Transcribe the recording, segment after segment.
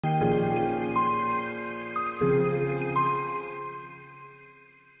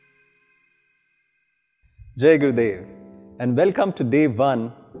Jai Gurudev, and welcome to day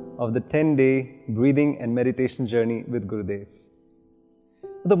 1 of the 10-day breathing and meditation journey with Gurudev.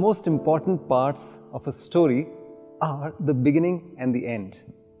 The most important parts of a story are the beginning and the end.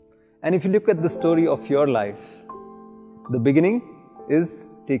 And if you look at the story of your life, the beginning is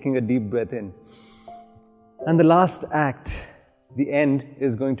taking a deep breath in. And the last act, the end,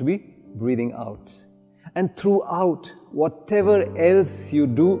 is going to be breathing out. And throughout, whatever else you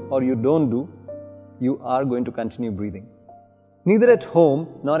do or you don't do, you are going to continue breathing. Neither at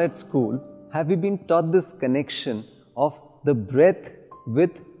home nor at school have we been taught this connection of the breath with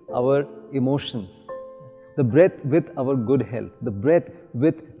our emotions, the breath with our good health, the breath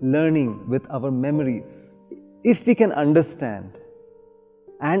with learning, with our memories. If we can understand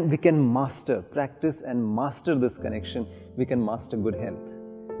and we can practice and master this connection, we can master good health.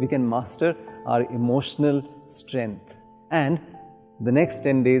 We can master our emotional strength. And the next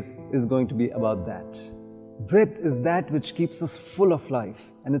 10 days is going to be about that. Breath is that which keeps us full of life,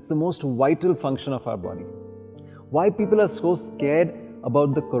 and it's the most vital function of our body. Why people are so scared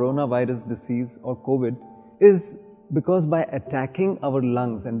about the coronavirus disease or COVID is because by attacking our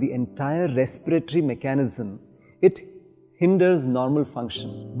lungs and the entire respiratory mechanism, it hinders normal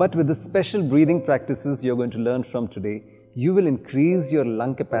function. But with the special breathing practices you're going to learn from today, you will increase your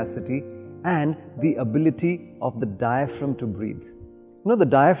lung capacity and the ability of the diaphragm to breathe. You know, the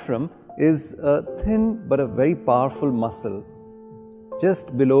diaphragm is a thin but a very powerful muscle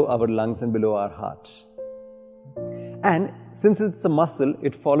just below our lungs and below our heart. And since it's a muscle,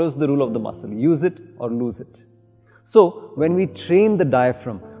 it follows the rule of the muscle. Use it or lose it. So, when we train the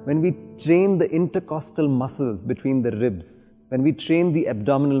diaphragm, when we train the intercostal muscles between the ribs, when we train the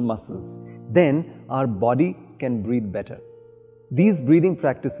abdominal muscles, then our body can breathe better. These breathing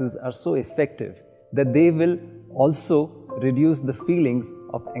practices are so effective that they will also reduce the feelings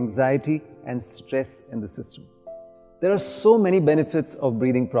of anxiety and stress in the system. There are so many benefits of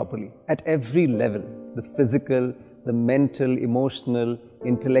breathing properly at every level, the physical, the mental, emotional,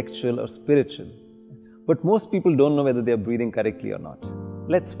 intellectual or spiritual. But most people don't know whether they are breathing correctly or not.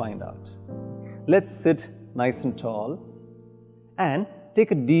 Let's find out. Let's sit nice and tall and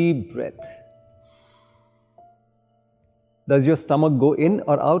take a deep breath. Does your stomach go in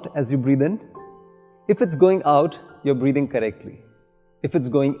or out as you breathe in? If it's going out, you're breathing correctly. If it's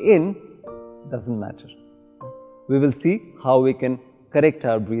going in, doesn't matter. We will see how we can correct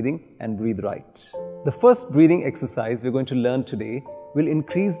our breathing and breathe right. The first breathing exercise we're going to learn today will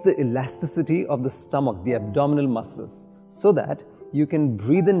increase the elasticity of the stomach, the abdominal muscles, so that you can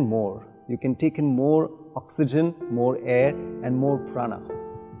breathe in more. You can take in more oxygen, more air and more prana.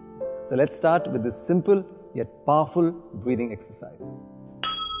 So let's start with this simple yet powerful breathing exercise.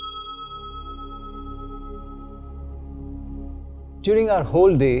 During our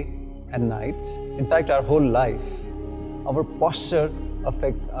whole day and night, in fact our whole life, our posture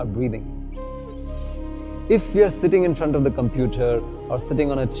affects our breathing. If we are sitting in front of the computer or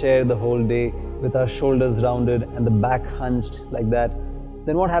sitting on a chair the whole day with our shoulders rounded and the back hunched like that,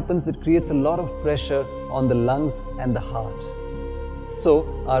 then what happens? It creates a lot of pressure on the lungs and the heart.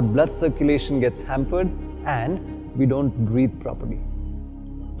 So our blood circulation gets hampered and we don't breathe properly.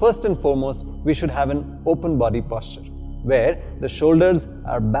 First and foremost, we should have an open body posture, where the shoulders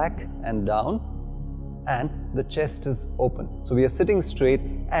are back and down and the chest is open. So we are sitting straight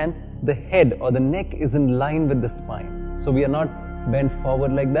and the head or the neck is in line with the spine. So we are not bent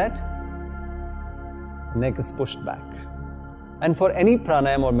forward like that. Neck is pushed back. And for any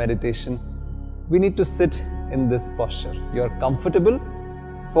pranayama or meditation, we need to sit in this posture. You are comfortable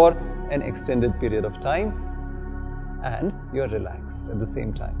for an extended period of time and you are relaxed at the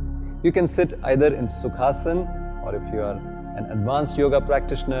same time. You can sit either in Sukhasana, or if you are an advanced yoga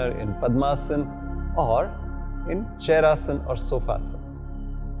practitioner, in Padmasana or in Chairasana or Sofasana.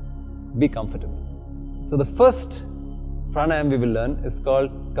 Be comfortable. So the first pranayama we will learn is called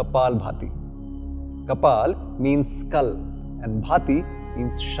Kapal Bhati. Kapal means skull and Bhati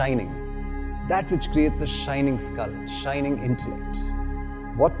means shining. That which creates a shining skull, shining intellect.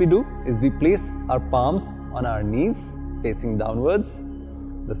 What we do is we place our palms on our knees facing downwards.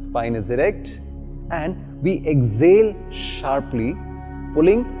 The spine is erect. And we exhale sharply,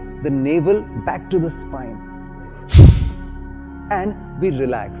 pulling the navel back to the spine. And we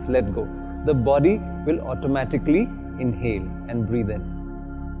relax, let go. The body will automatically inhale and breathe in.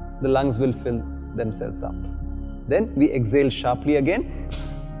 The lungs will fill themselves up. Then we exhale sharply again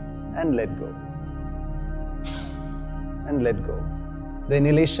and let go. And let go. The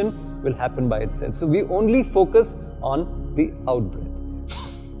inhalation will happen by itself. So we only focus on the out breath.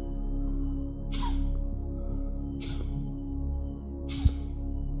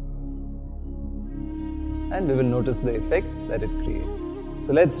 and we will notice the effect that it creates.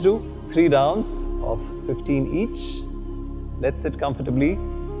 So let's do 3 rounds of 15 each. Let's sit comfortably,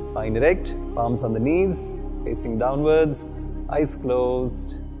 spine erect, palms on the knees, facing downwards, eyes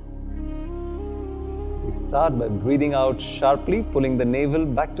closed. We start by breathing out sharply, pulling the navel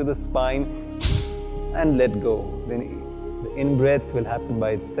back to the spine and let go. Then the in-breath will happen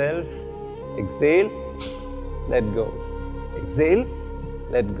by itself. Exhale, let go. Exhale,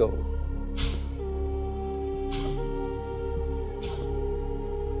 let go.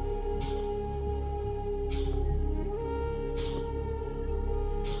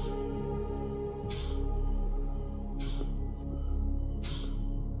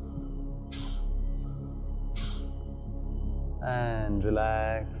 And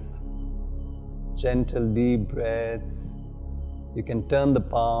relax. Gentle deep breaths. You can turn the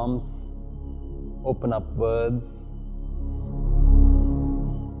palms, open upwards.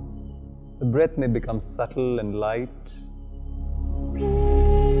 The breath may become subtle and light.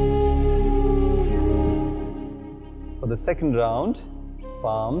 For the second round,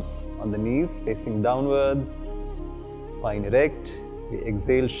 palms on the knees facing downwards, spine erect. We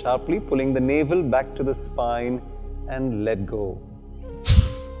exhale sharply, pulling the navel back to the spine and let go.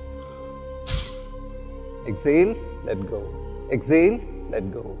 Exhale, let go. Exhale,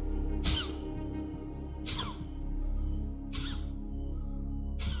 let go.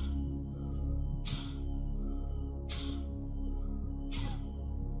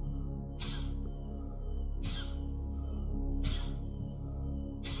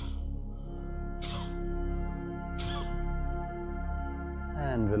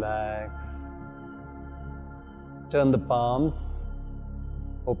 And relax. Turn the palms,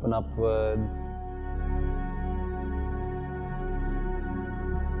 open upwards.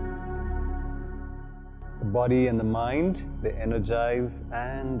 The body and the mind, they energize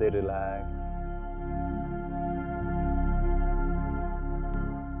and they relax.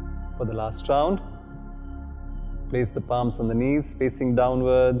 For the last round, place the palms on the knees, facing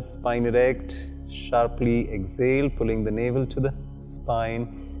downwards, spine erect. Sharply exhale, pulling the navel to the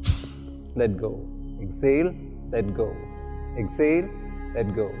spine. Let go. Exhale, let go. Exhale,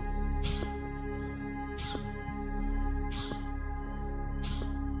 let go.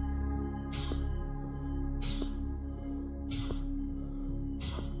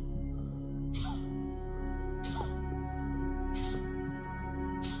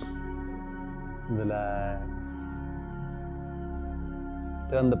 Relax.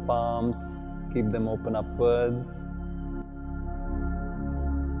 Turn the palms, keep them open upwards.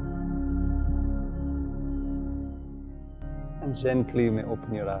 And gently you may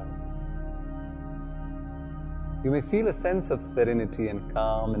open your eyes. You may feel a sense of serenity and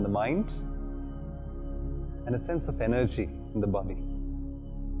calm in the mind and a sense of energy in the body.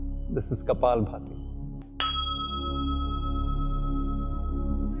 This is Kapalbhati.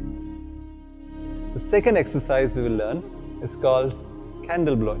 The second exercise we will learn is called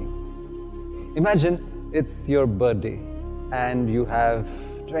candle blowing. Imagine it's your birthday and you have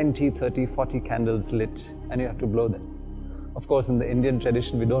 20, 30, 40 candles lit and you have to blow them. Of course, in the Indian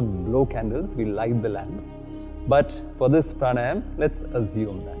tradition, we don't blow candles, we light the lamps. But for this pranayam, let's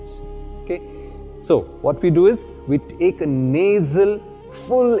assume that. Okay? So, what we do is, we take a nasal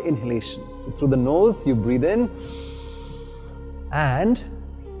full inhalation. So, through the nose, you breathe in and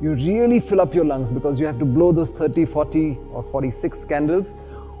you really fill up your lungs because you have to blow those 30, 40 or 46 candles.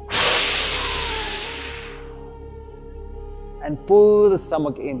 And pull the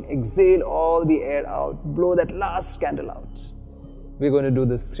stomach in, exhale all the air out, blow that last candle out. We're going to do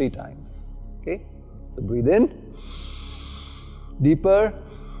this 3 times. Okay? So breathe in, deeper,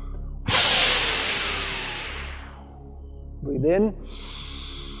 breathe in,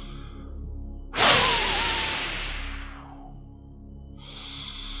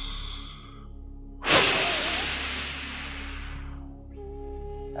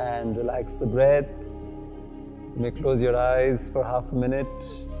 and relax the breath. You may close your eyes for half a minute.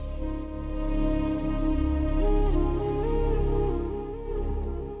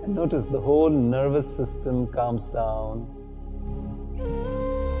 And notice the whole nervous system calms down.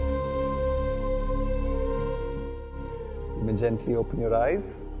 You may gently open your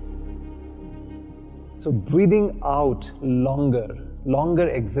eyes. So breathing out longer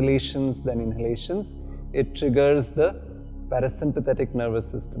exhalations than inhalations, it triggers the parasympathetic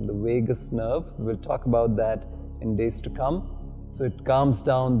nervous system, the vagus nerve. We'll talk about that in days to come. So it calms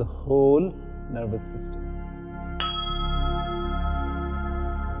down the whole nervous system.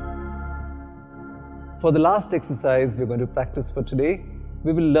 For the last exercise we're going to practice for today,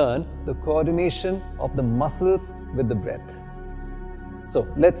 we will learn the coordination of the muscles with the breath. So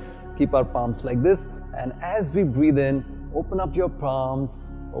let's keep our palms like this, and as we breathe in, open up your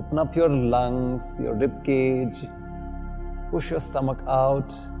palms, open up your lungs, your rib cage, push your stomach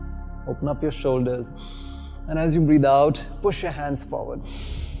out, open up your shoulders, and as you breathe out, push your hands forward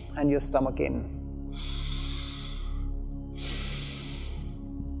and your stomach in.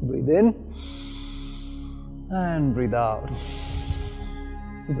 Breathe in and breathe out.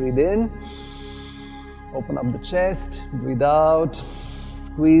 Breathe in, open up the chest, breathe out,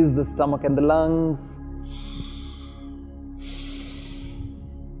 squeeze the stomach and the lungs.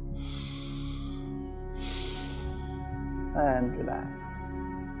 And relax.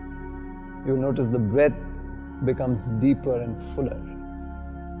 You'll notice the breath becomes deeper and fuller.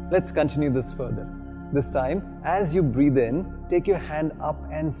 Let's continue this further. This time, as you breathe in, take your hand up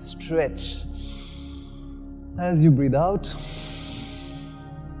and stretch. As you breathe out,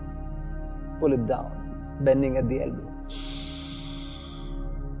 pull it down, bending at the elbow.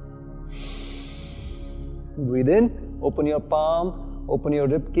 Breathe in, open your palm, open your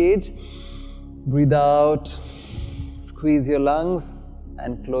rib cage. Breathe out, squeeze your lungs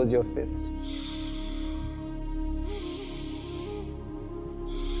and close your fist.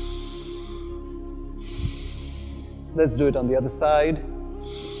 Let's do it on the other side.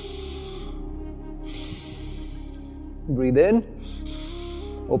 Breathe in,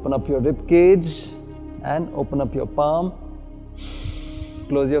 open up your rib cage and open up your palm.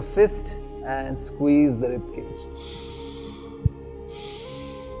 Close your fist and squeeze the rib cage.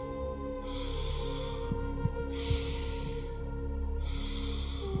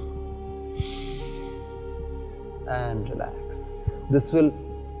 And relax. This will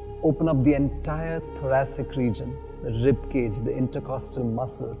open up the entire thoracic region, the rib cage, the intercostal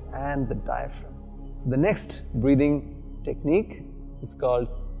muscles and the diaphragm. So the next breathing technique is called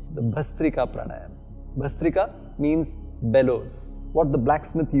the Bhastrika Pranayam. Bhastrika means bellows. What the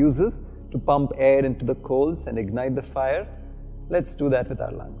blacksmith uses to pump air into the coals and ignite the fire, let's do that with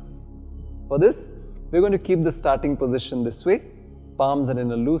our lungs. For this, we're going to keep the starting position this way. Palms are in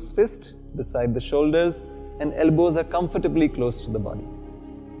a loose fist beside the shoulders and elbows are comfortably close to the body.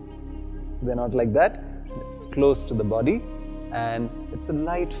 So they're not like that, close to the body, and it's a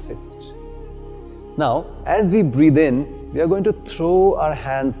light fist. Now, as we breathe in, we are going to throw our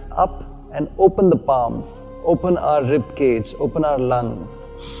hands up and open the palms, open our rib cage, open our lungs.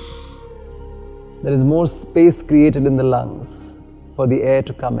 There is more space created in the lungs for the air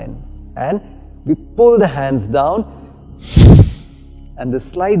to come in. And we pull the hands down, and the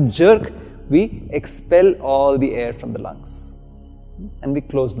slight jerk, we expel all the air from the lungs. And we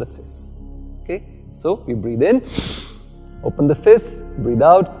close the fists. Okay? So we breathe in, open the fist, breathe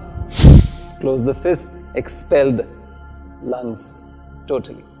out, close the fist, expel the lungs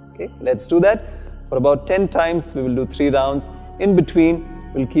totally. Okay? Let's do that for about 10 times. We will do 3 rounds. In between,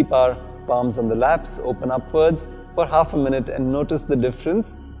 we'll keep our palms on the laps, open upwards for half a minute and notice the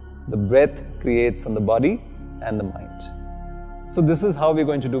difference the breath creates on the body and the mind. So this is how we're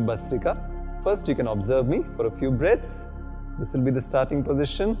going to do Bhastrika. First, you can observe me for a few breaths. This will be the starting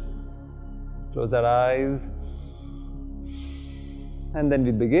position. Close our eyes. And then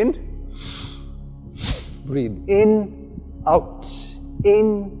we begin. Breathe in, out,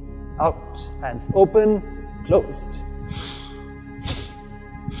 hands open, closed.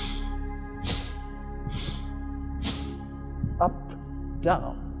 Up,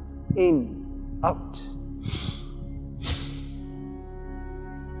 down, in, out.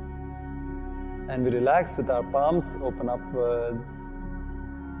 And we relax with our palms open upwards.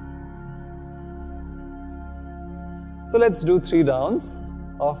 So let's do 3 rounds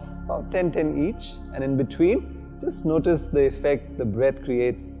of about 10 each, and in between, just notice the effect the breath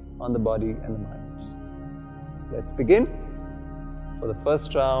creates on the body and the mind. Let's begin. For the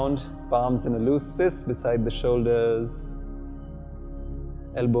first round, palms in a loose fist beside the shoulders.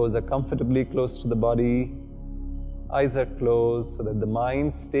 Elbows are comfortably close to the body. Eyes are closed so that the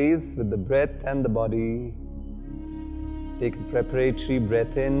mind stays with the breath and the body. Take a preparatory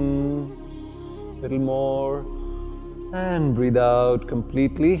breath in, a little more, and breathe out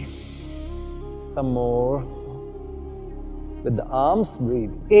completely. Some more. With the arms,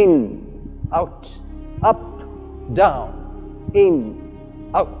 breathe in, out, up, down, in,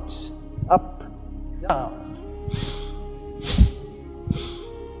 out, up, down.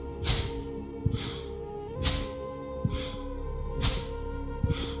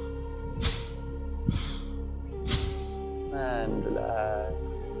 And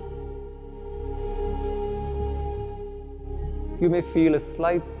relax. You may feel a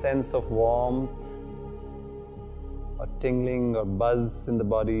slight sense of warmth or tingling or buzz in the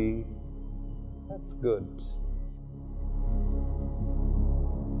body. That's good.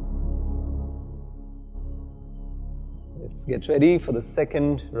 Let's get ready for the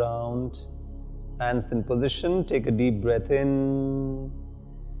second round. Hands in position. Take a deep breath in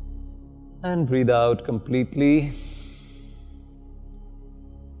and breathe out completely.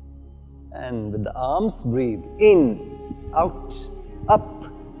 And with the arms, breathe in, out, up,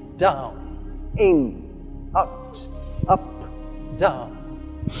 down, in, out, up, down.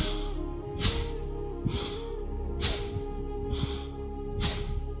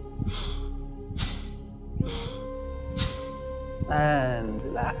 And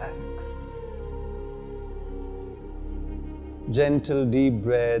relax. Gentle deep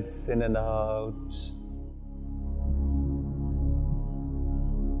breaths in and out.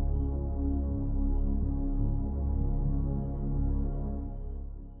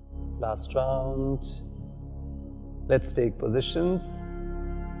 Last round. Let's take positions.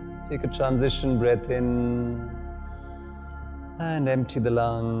 Take a transition breath in and empty the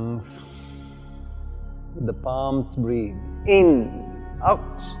lungs. With the palms, breathe in,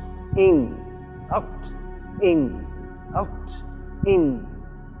 out, in, out, in, out, in,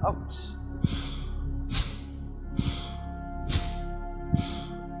 out.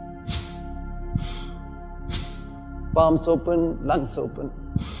 Palms open, lungs open.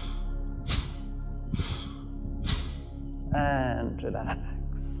 And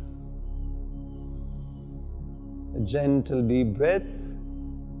relax. Gentle deep breaths.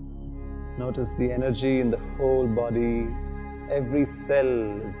 Notice the energy in the whole body. Every cell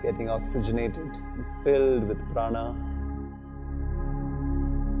is getting oxygenated and filled with prana.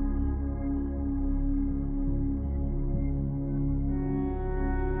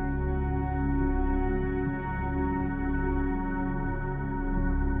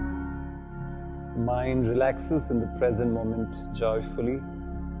 Mind relaxes in the present moment joyfully.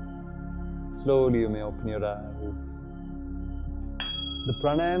 Slowly you may open your eyes. The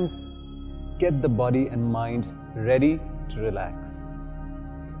pranayams get the body and mind ready to relax.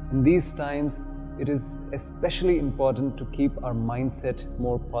 In these times, it is especially important to keep our mindset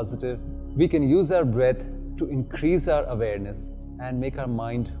more positive. We can use our breath to increase our awareness and make our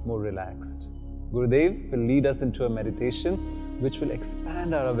mind more relaxed. Gurudev will lead us into a meditation which will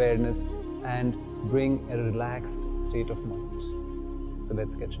expand our awareness and bring a relaxed state of mind. So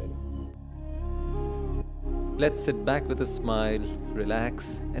let's get ready. Let's sit back with a smile,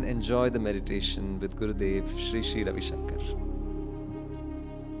 relax and enjoy the meditation with Gurudev Shri Ravi Shankar.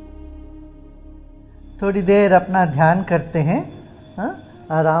 थोड़ी देर अपना ध्यान करते हैं,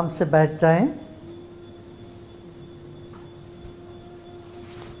 आराम से बैठ जाएं।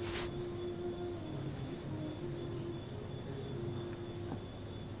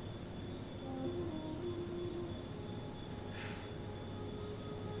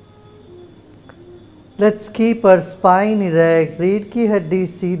 Let's keep our spine erect, रीढ़ की हड्डी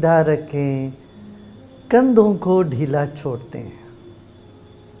सीधा रखें, कंधों को ढीला छोड़ते हैं।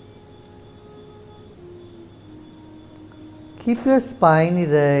 Keep your spine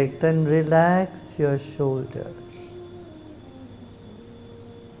erect and relax your shoulders.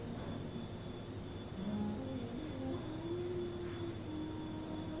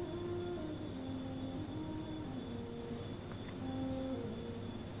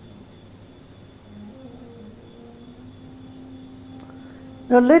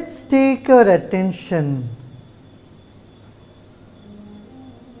 Now let's take our attention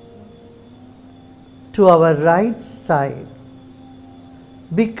to our right side.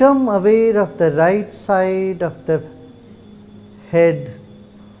 Become aware of the right side of the head,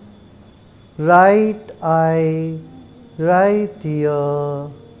 right eye, right ear,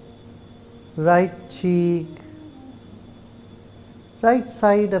 right cheek, right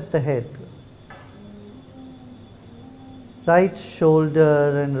side of the head, right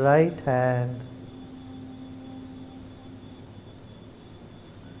shoulder and right hand.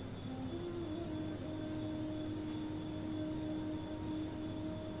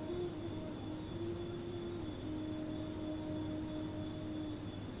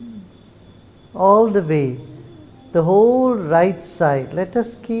 All the way, the whole right side. Let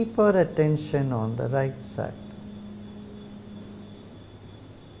us keep our attention on the right side.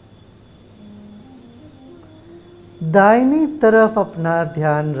 दाहिनी तरफ अपना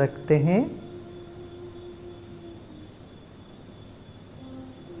ध्यान रखते हैं।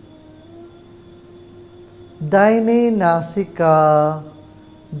 दाहिने नासिका,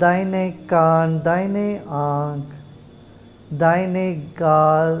 दाहिने कान, दाहिने आँख, दाहिने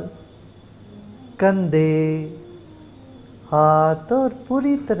गाल, कंधे, हाथ और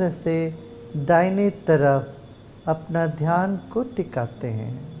पूरी तरह से दाहिने तरफ अपना ध्यान को टिकाते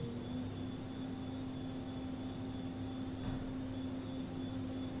हैं।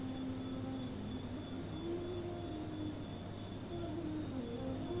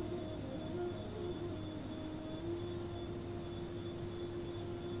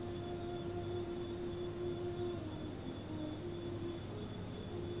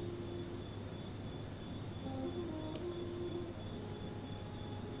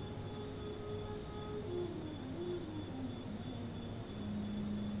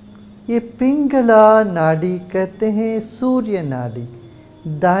 ये पिंगला नाड़ी कहते हैं सूर्य नाड़ी,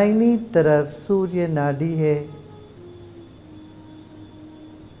 दाहिनी तरफ सूर्य नाड़ी है।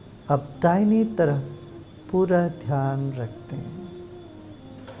 अब दाहिनी तरफ पूरा ध्यान रखते हैं।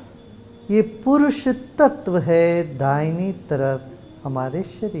 ये पुरुष तत्व है दाहिनी तरफ हमारे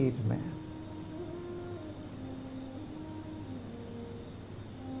शरीर में।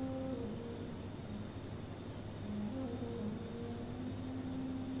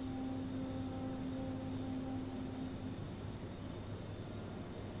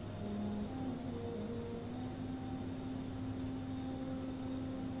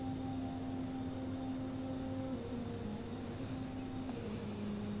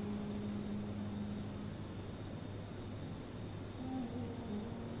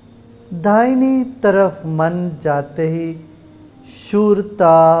 दाहिनी तरफ मन जाते ही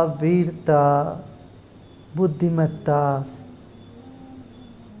शूरता, वीरता, बुद्धिमत्ता,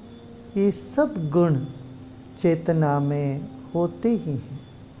 ये सब गुण चेतना में होते ही हैं।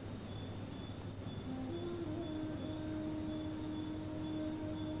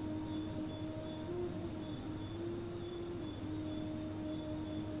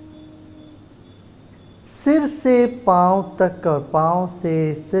 सिर से पाँव तक और पाँव से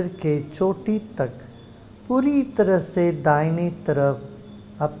सिर के चोटी तक पूरी तरह से दाहिनी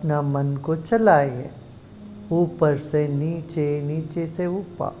तरफ अपना मन को चलाइए। ऊपर से नीचे, नीचे से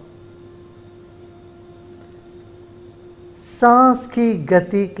ऊपर। सांस की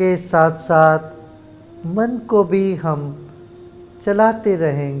गति के साथ साथ मन को भी हम चलाते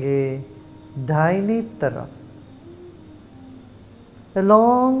रहेंगे दाहिनी तरफ।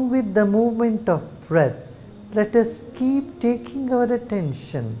 Along with the movement of breath, let us keep taking our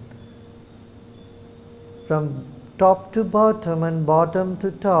attention from top to bottom and bottom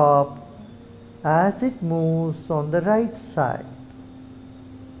to top as it moves on the right side.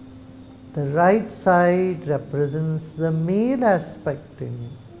 The right side represents the male aspect in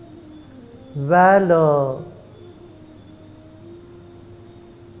you, valor,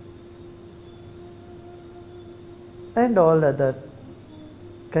 and all other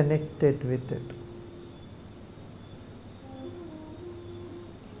connected with it.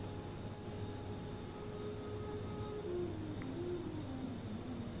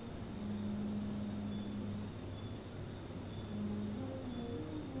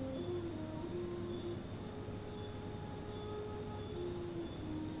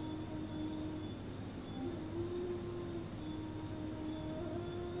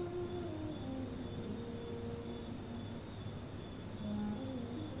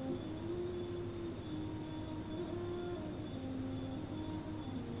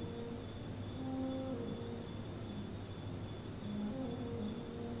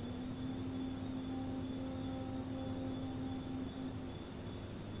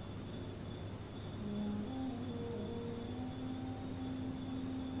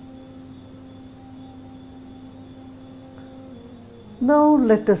 Now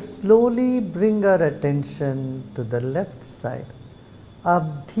let us slowly bring our attention to the left side. अब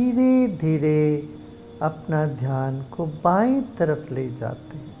धीरे धीरे अपना ध्यान को बाएं तरफ ले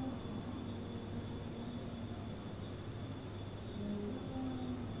जाते हैं।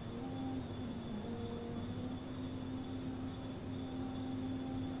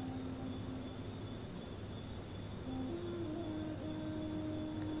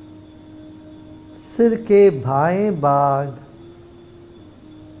 सिर के बाएं भाग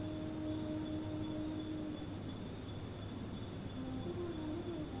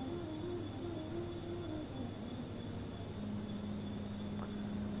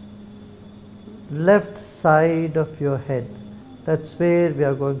left side of your head, that's where we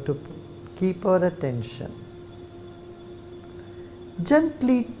are going to keep our attention.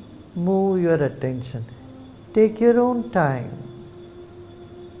 Gently move your attention. Take your own time.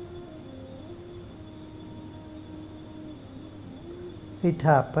 It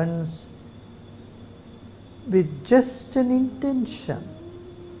happens with just an intention.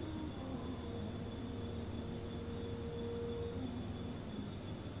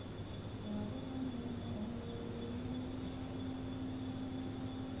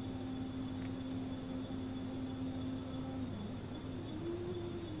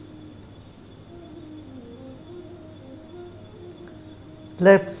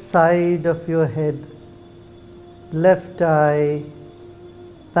 Left side of your head, left eye,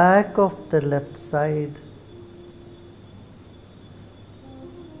 back of the left side,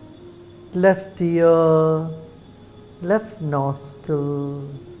 left ear, left nostril,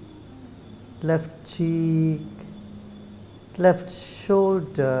 left cheek, left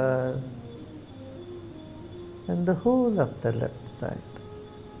shoulder, and the whole of the left side.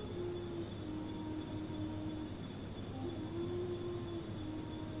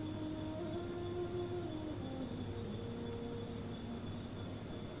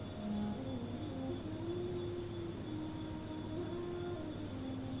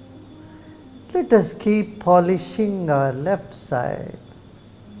 Let us keep polishing our left side.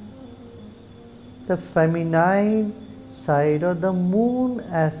 The feminine side or the moon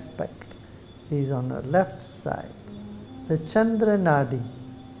aspect is on our left side. The Chandra Nadi,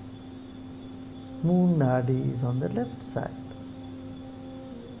 moon Nadi, is on the left side.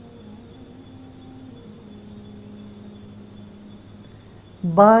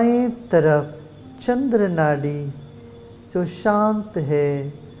 बाएं तरफ चंद्र नाड़ी जो शांत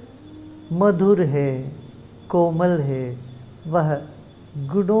है, मधुर है, कोमल है, वह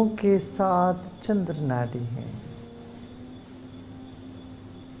गुणों के साथ चंद्र नाड़ी है।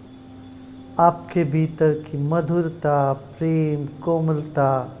 आपके भीतर की मधुरता, प्रेम,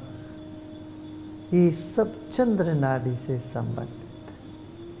 कोमलता, ये सब चंद्र नाड़ी से संबंधित।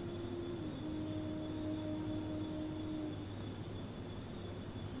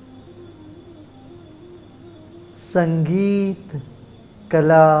 संगीत,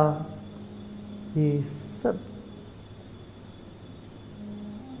 कला, ये सब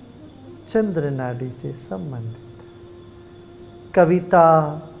चंद्र नाड़ी से संबंधित। कविता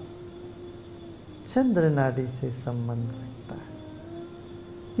चंद्र नाड़ी से संबंध रखता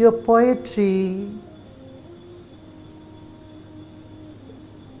है। Your poetry,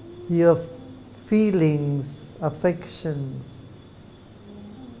 your feelings, affections,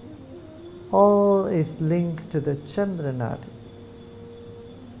 all is linked to the Chandra Nadi.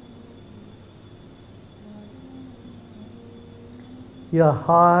 Your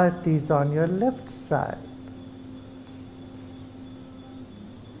heart is on your left side.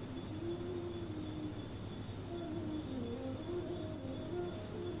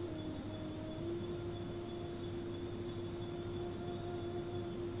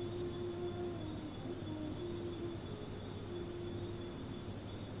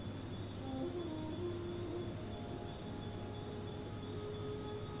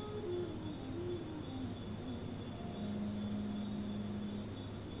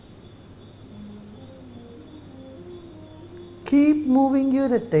 Keep moving your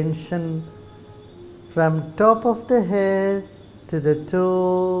attention from top of the head to the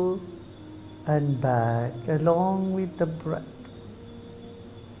toe and back along with the breath.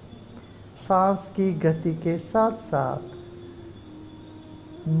 सांस की गति के साथ साथ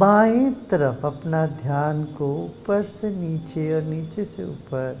बाएं तरफ अपना ध्यान को ऊपर से नीचे और नीचे से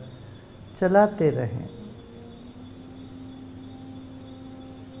ऊपर चलाते रहें।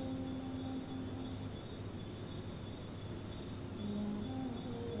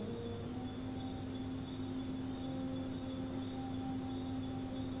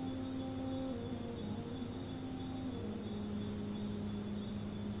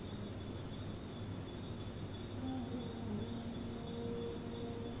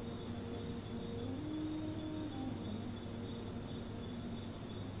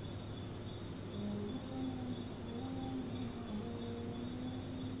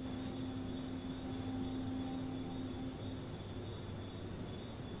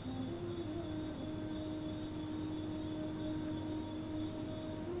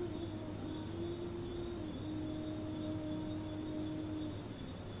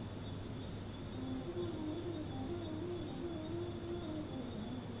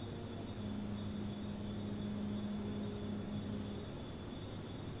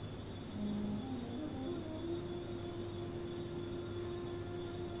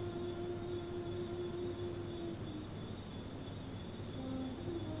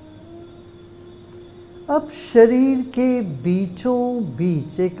 अब शरीर के बीचों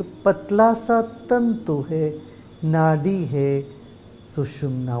बीच एक पतला सा तंतु है, नाड़ी है,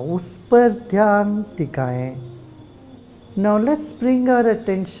 सुषुम्ना, उस पर ध्यान टिकाएं। Now let's bring our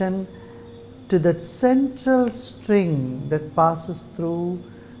attention to that central string that passes through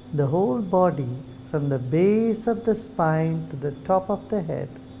the whole body from the base of the spine to the top of the head.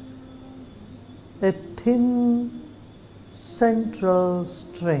 A thin central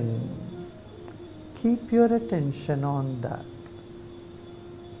string. Keep your attention on that.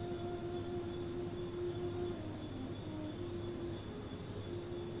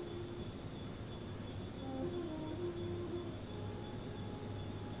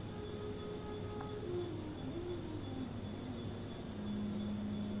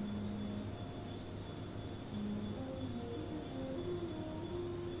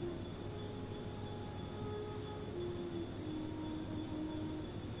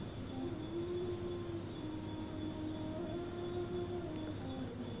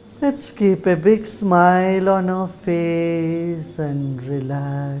 Let's keep a big smile on our face and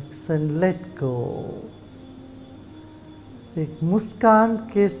relax and let go. एक मुस्कान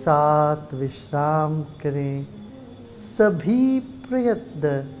के साथ विश्राम करें, सभी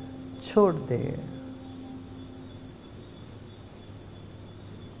प्रयत्न छोड़ दे।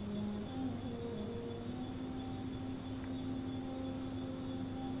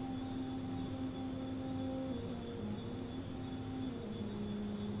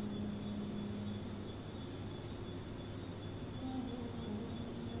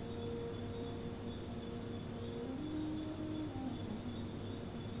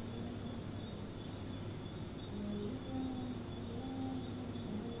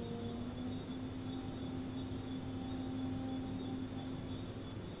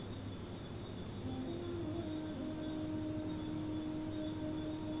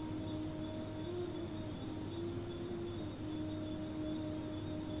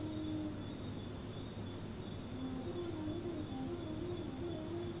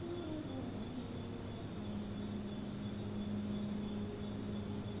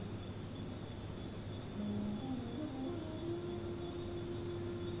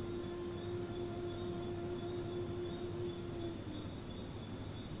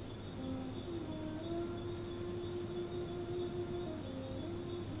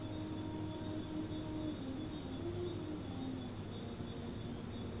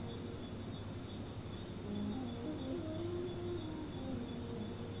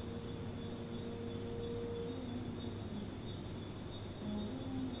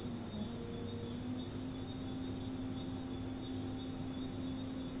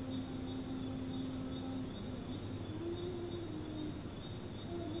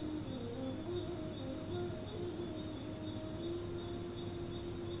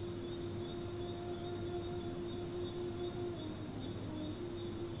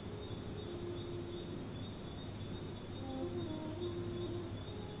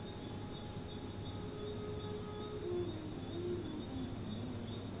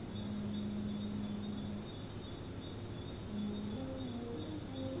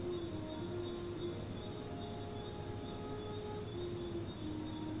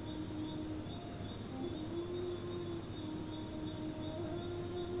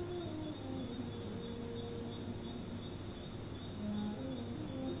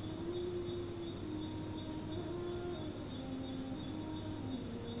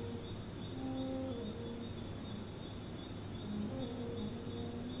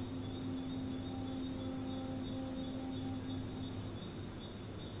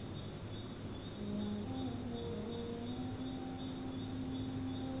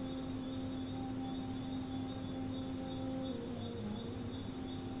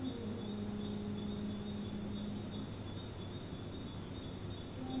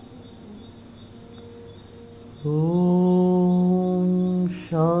 ओम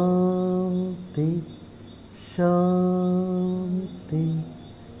शांति शांति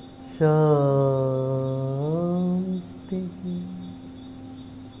शांति।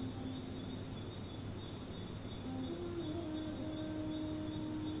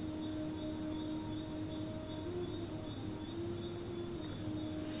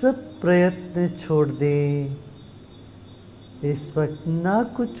 सब प्रयत्न छोड़ दें। इस वक्त ना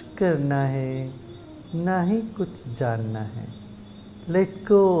कुछ करना है, ना ही कुछ जानना है। Let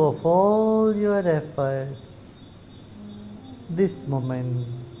go of all your efforts. This moment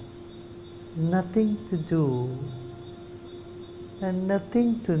is nothing to do and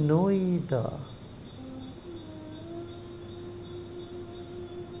nothing to know either.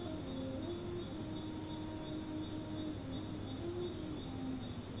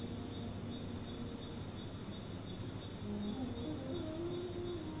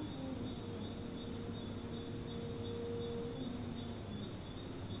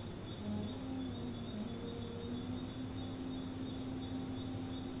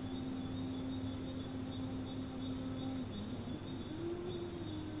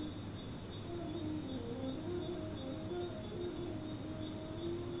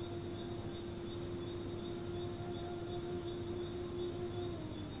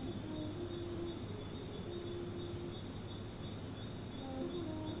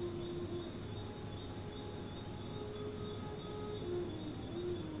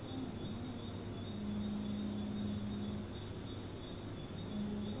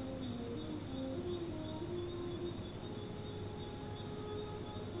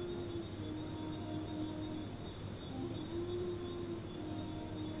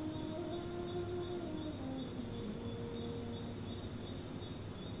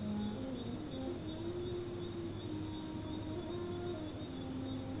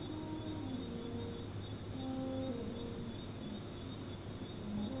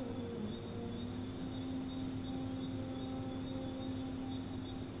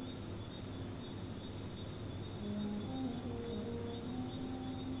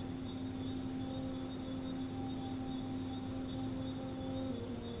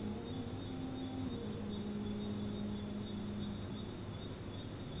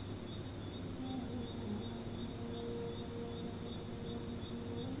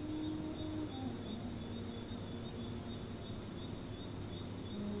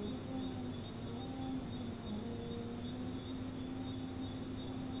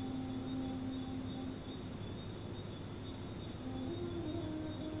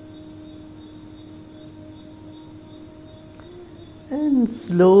 And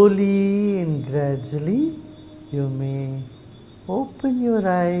slowly and gradually you may open your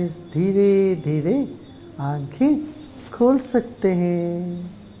eyes. धीरे धीरे आंखें खोल सकते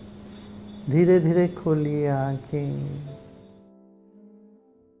हैं. धीरे धीरे खोलिए आंखें.